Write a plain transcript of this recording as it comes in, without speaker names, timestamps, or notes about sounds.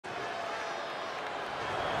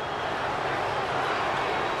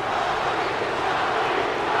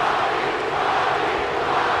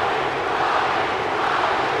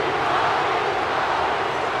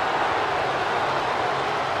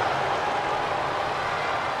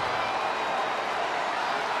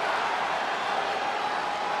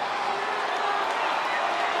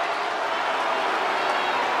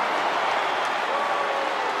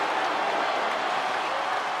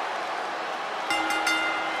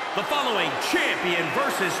The following champion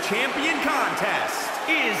versus champion contest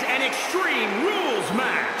is an Extreme Rules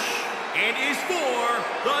match and is for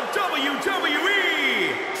the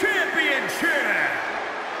WWE Championship.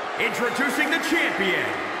 Introducing the champion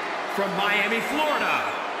from Miami, Florida,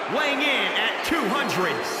 weighing in at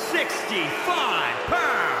 265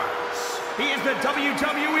 pounds. He is the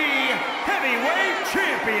WWE Heavyweight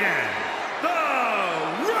Champion, The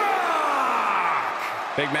Rock!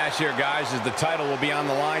 Big match here, guys, as the title will be on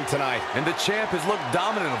the line tonight. And the champ has looked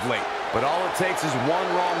dominant of late. But all it takes is one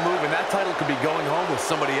wrong move, and that title could be going home with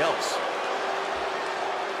somebody else.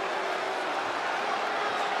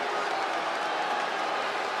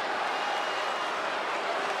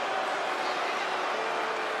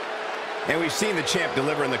 And we've seen the champ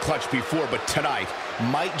deliver in the clutch before, but tonight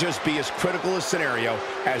might just be as critical a scenario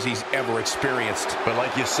as he's ever experienced. But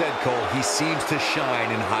like you said, Cole, he seems to shine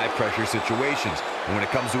in high-pressure situations. And when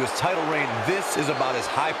it comes to his title reign, this is about as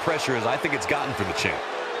high pressure as I think it's gotten for the champ.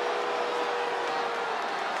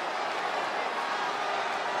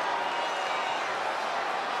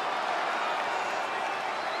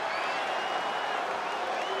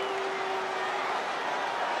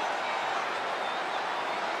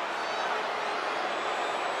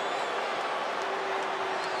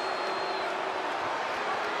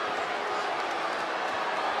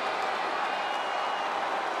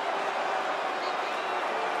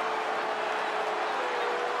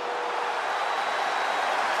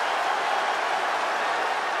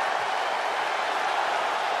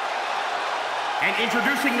 And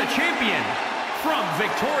introducing the champion from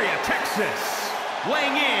Victoria, Texas,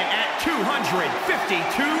 weighing in at 252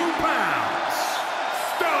 pounds,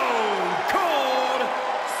 Stone Cold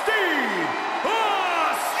Steve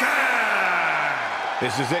Austin!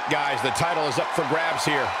 This is it, guys. The title is up for grabs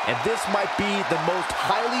here. And this might be the most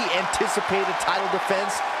highly anticipated title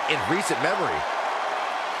defense in recent memory.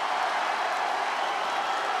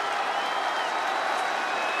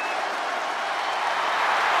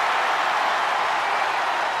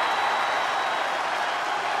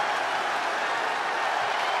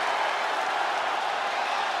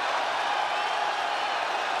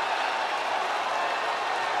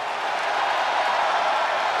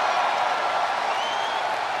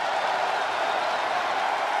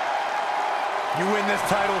 You win this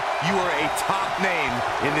title, you are a top name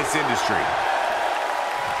in this industry.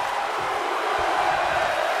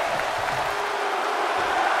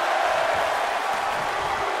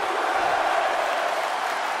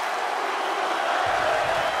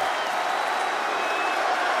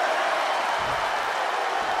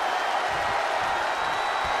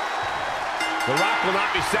 The Rock will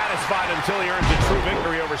not be satisfied until he earns a true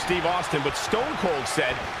victory over Steve Austin, but Stone Cold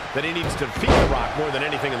said that he needs to defeat The Rock more than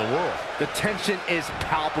anything in the world. The tension is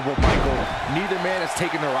palpable, Michael. Neither man has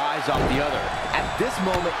taken their eyes off the other. At this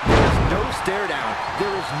moment, there is no stare down.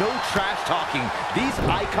 There is no trash talking. These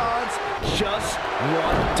icons just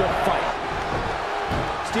want to fight.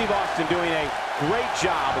 Steve Austin doing a great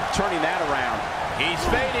job of turning that around. He's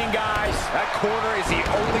fading, guys. That corner is the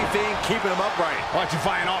only thing keeping him upright.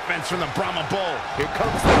 Electrifying offense from the Brahma Bull. Here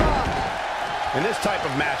comes The Rock. In this type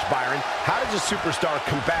of match, Byron, how does a superstar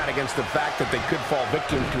combat against the fact that they could fall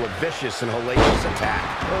victim to a vicious and hellacious attack?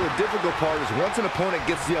 Well, the difficult part is once an opponent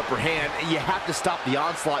gets the upper hand, you have to stop the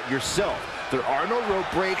onslaught yourself. There are no rope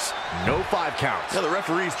breaks, no 5 counts. Yeah, the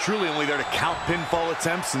referee's truly only there to count pinfall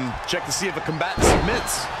attempts and check to see if a combatant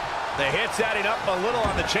submits. The hit's adding up a little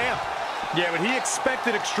on the champ. Yeah, but he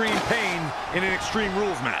expected extreme pain in an Extreme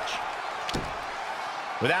Rules match.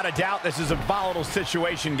 Without a doubt, this is a volatile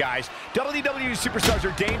situation, guys. WWE superstars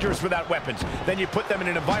are dangerous without weapons. Then you put them in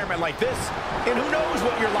an environment like this, and who knows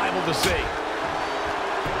what you're liable to see.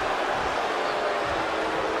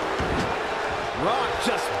 Rock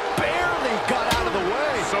just barely got out of the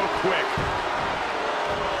way. So quick.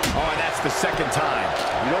 Oh, and that's the second time.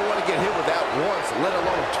 You don't want to get hit with that once, let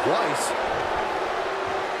alone twice.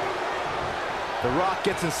 The Rock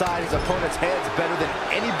gets inside his opponent's heads better than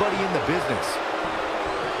anybody in the business.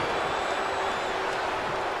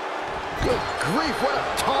 Good grief, what a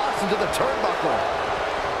toss into the turnbuckle.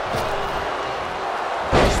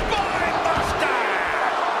 Spine buster!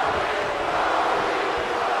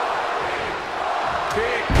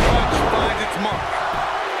 Big punch finds its mark.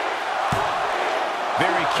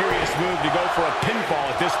 Very curious move to go for a pinfall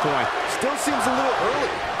at this point. Still seems a little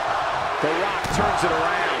early. The Rock turns it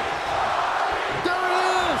around. There it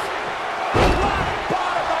is! Rock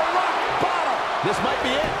bottom, the rock bottom! This might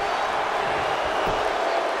be it.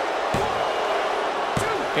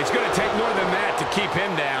 It's going to take more than that to keep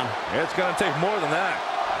him down. It's going to take more than that.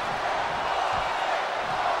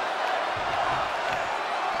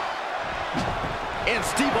 And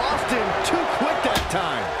Steve Austin too quick that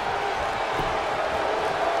time.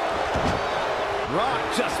 Rock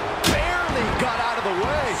just barely got out of the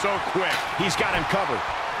way. So quick. He's got him covered.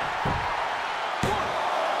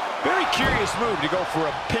 Very curious move to go for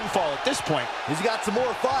a pinfall at this point. He's got some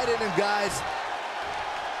more fight in him, guys.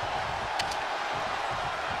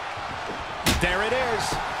 There it is.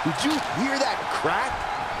 Did you hear that crack?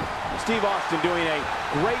 Steve Austin doing a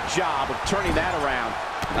great job of turning that around.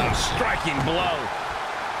 A striking blow.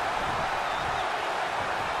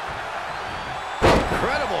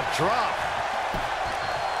 Incredible drop.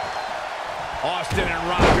 Austin and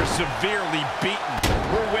Rock are severely beaten.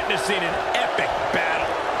 We're witnessing an epic battle.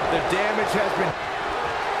 The damage has been...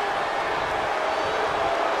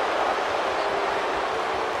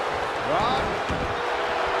 Rock.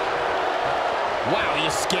 Wow, he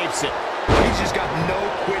escapes it. He's just got no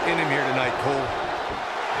quit in him here tonight, Cole.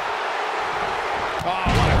 Oh,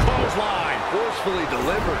 what a clothesline. Forcefully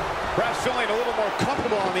delivered. Perhaps feeling a little more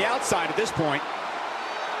comfortable on the outside at this point.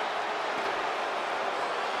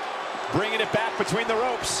 Bringing it back between the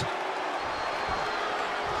ropes.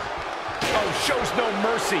 Oh, shows no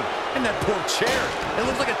mercy. And that poor chair. It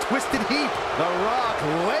looks like a twisted heap. The Rock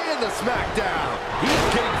laying the smackdown. He's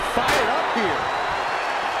getting fired up here.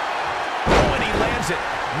 Oh, and he lands it.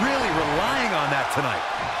 Really relying on that tonight.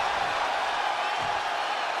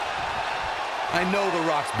 I know The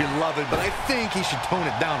Rock's beloved, but I think he should tone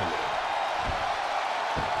it down a little.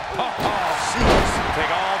 Oh, jeez.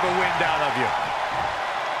 Take all the wind out of you.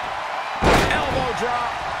 Elbow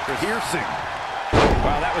drop. Piercing.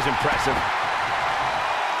 Wow, that was impressive.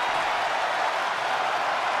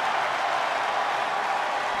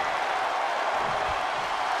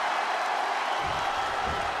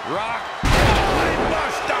 Rock.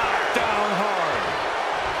 Down hard.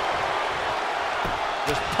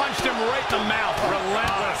 Just punched him right in the mouth.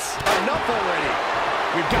 Relentless. Enough already.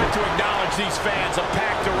 We've got to acknowledge these fans. A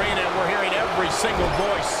packed arena, and we're hearing every single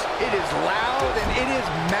voice. It is loud and it is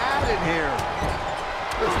mad in here.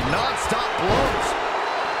 There's non-stop blows.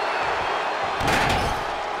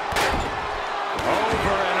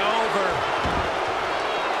 Over and over.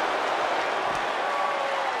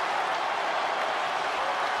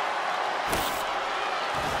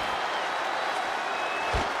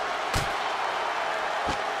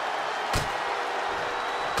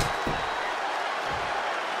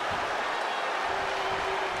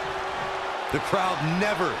 The crowd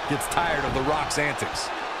never gets tired of The Rock's antics.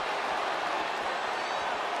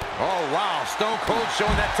 Oh, wow. Stone Cold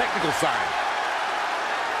showing that technical side.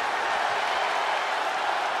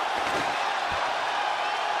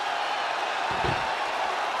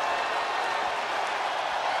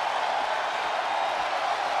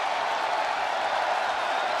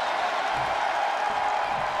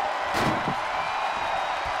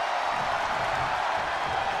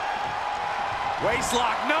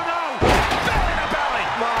 Waistlock. No, no. Belly to belly.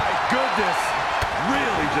 My goodness.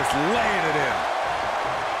 Really just laying it in.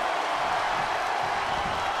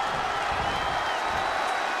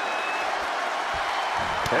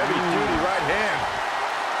 Heavy-duty right hand.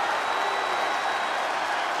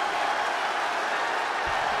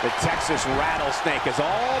 The Texas Rattlesnake is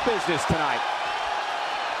all business tonight.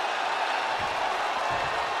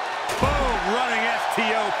 Boom, running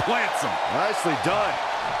STO plants him. Nicely done.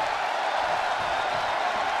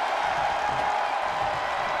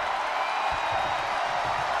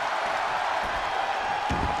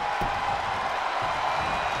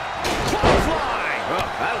 Clothesline. Oh,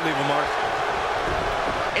 that'll leave a mark.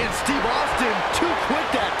 And Steve Austin too quick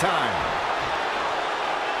that time.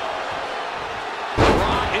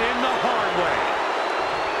 Rock in the hard way.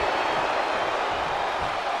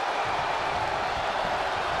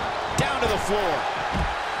 Down to the floor.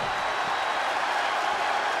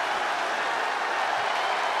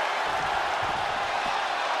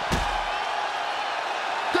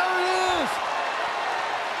 There it is.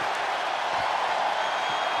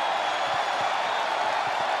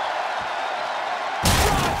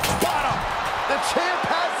 Bottom. The champ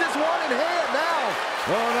has this one in hand now.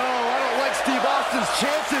 Oh, no, I don't like Steve Austin's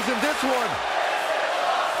chances in this one.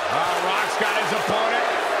 Rock's got his opponent.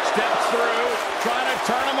 Steps through. Trying to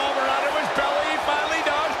turn him over onto his belly. He finally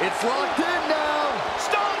does. It's locked in now.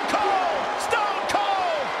 Stone Cold. Stone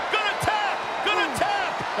Cold. Gonna tap. Gonna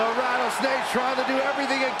tap. The Rattlesnake trying to do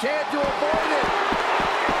everything it can to avoid it.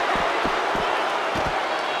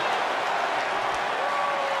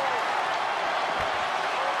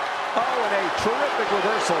 Oh, and a terrific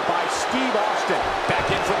reversal by Steve Austin. Back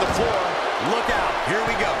in from the floor. Look out. Here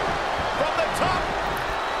we go. From the top.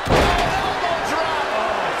 Oh, elbow drop.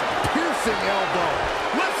 Piercing elbow.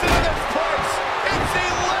 Listen to this place. It's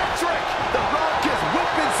electric. The Rock is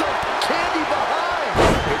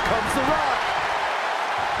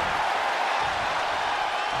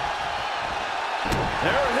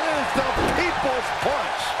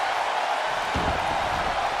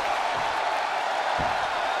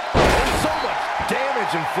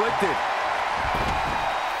damage inflicted.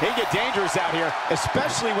 He can get dangerous out here,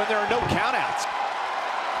 especially when there are no countouts.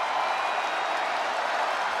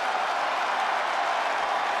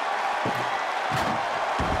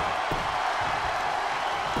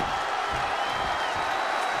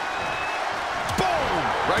 Boom!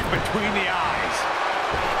 Right between the eyes.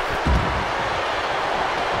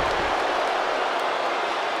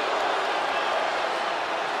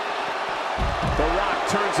 The Rock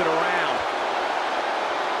turns it around.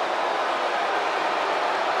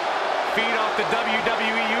 Feed off the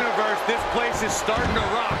WWE Universe. This place is starting to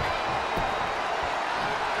rock.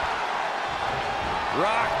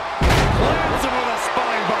 Rock lands him with a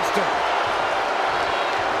spine buster.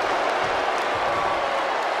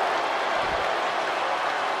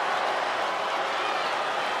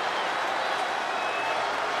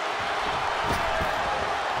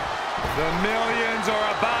 The millions are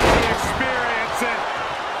about to experience it.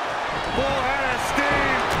 Full head of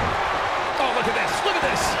steam. Oh, look at this. Look at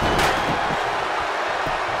this.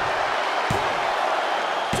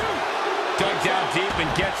 Dug down deep and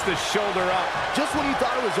gets the shoulder up. Just when you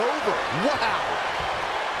thought it was over. Wow.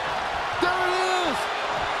 There it is.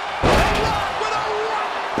 The Rock with a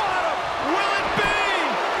rock bottom. Will it be?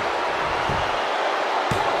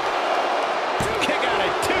 Kick out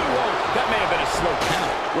at 2. Oh, that may have been a slow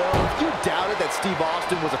count. Well, if you doubted that Steve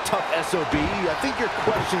Austin was a tough SOB, I think your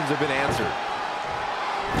questions have been answered.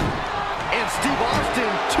 And Steve Austin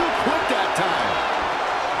too quick that time.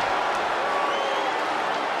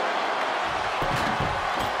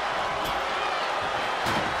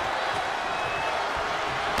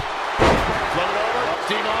 Float over.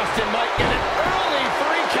 Steve Austin might get an early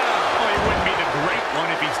 3 count. Oh, it wouldn't be the great one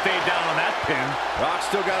if he stayed down on that pin. Rock's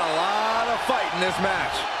still got a lot of fight in this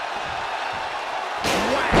match.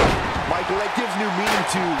 Wow. Michael, that gives new meaning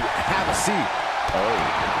to have a seat.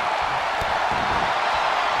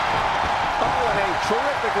 Oh, and a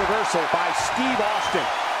terrific reversal by Steve Austin.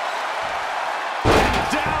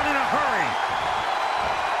 Down in a hurry.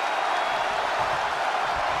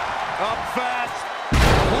 Up fast.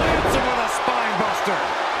 Lands him with a spine buster.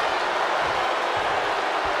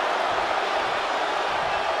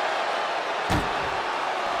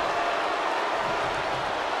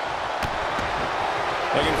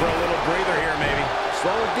 Looking for a little breather here, maybe.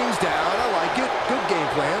 slowing things down. I like it. Good game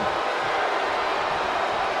plan.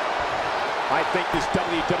 I think this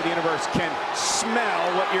WWE Universe can smell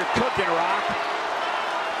what you're cooking, Rock.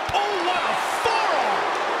 Oh, what a forearm!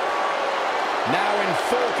 Now in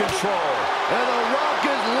full control. And The Rock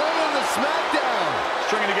is laying the smackdown.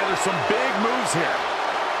 Stringing together some big moves here.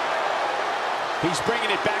 He's bringing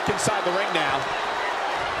it back inside the ring now.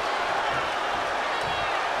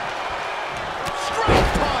 Straight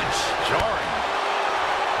punch! Jarring.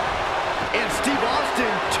 And Steve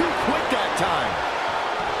Austin too quick that time.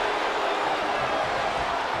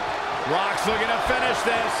 Rock's looking to finish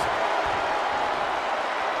this.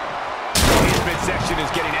 His midsection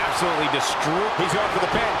is getting absolutely destroyed. He's going for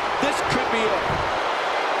the pin. This could be it.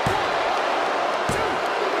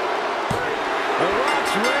 The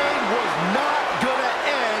Rock's reign was not going to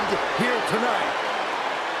end here tonight.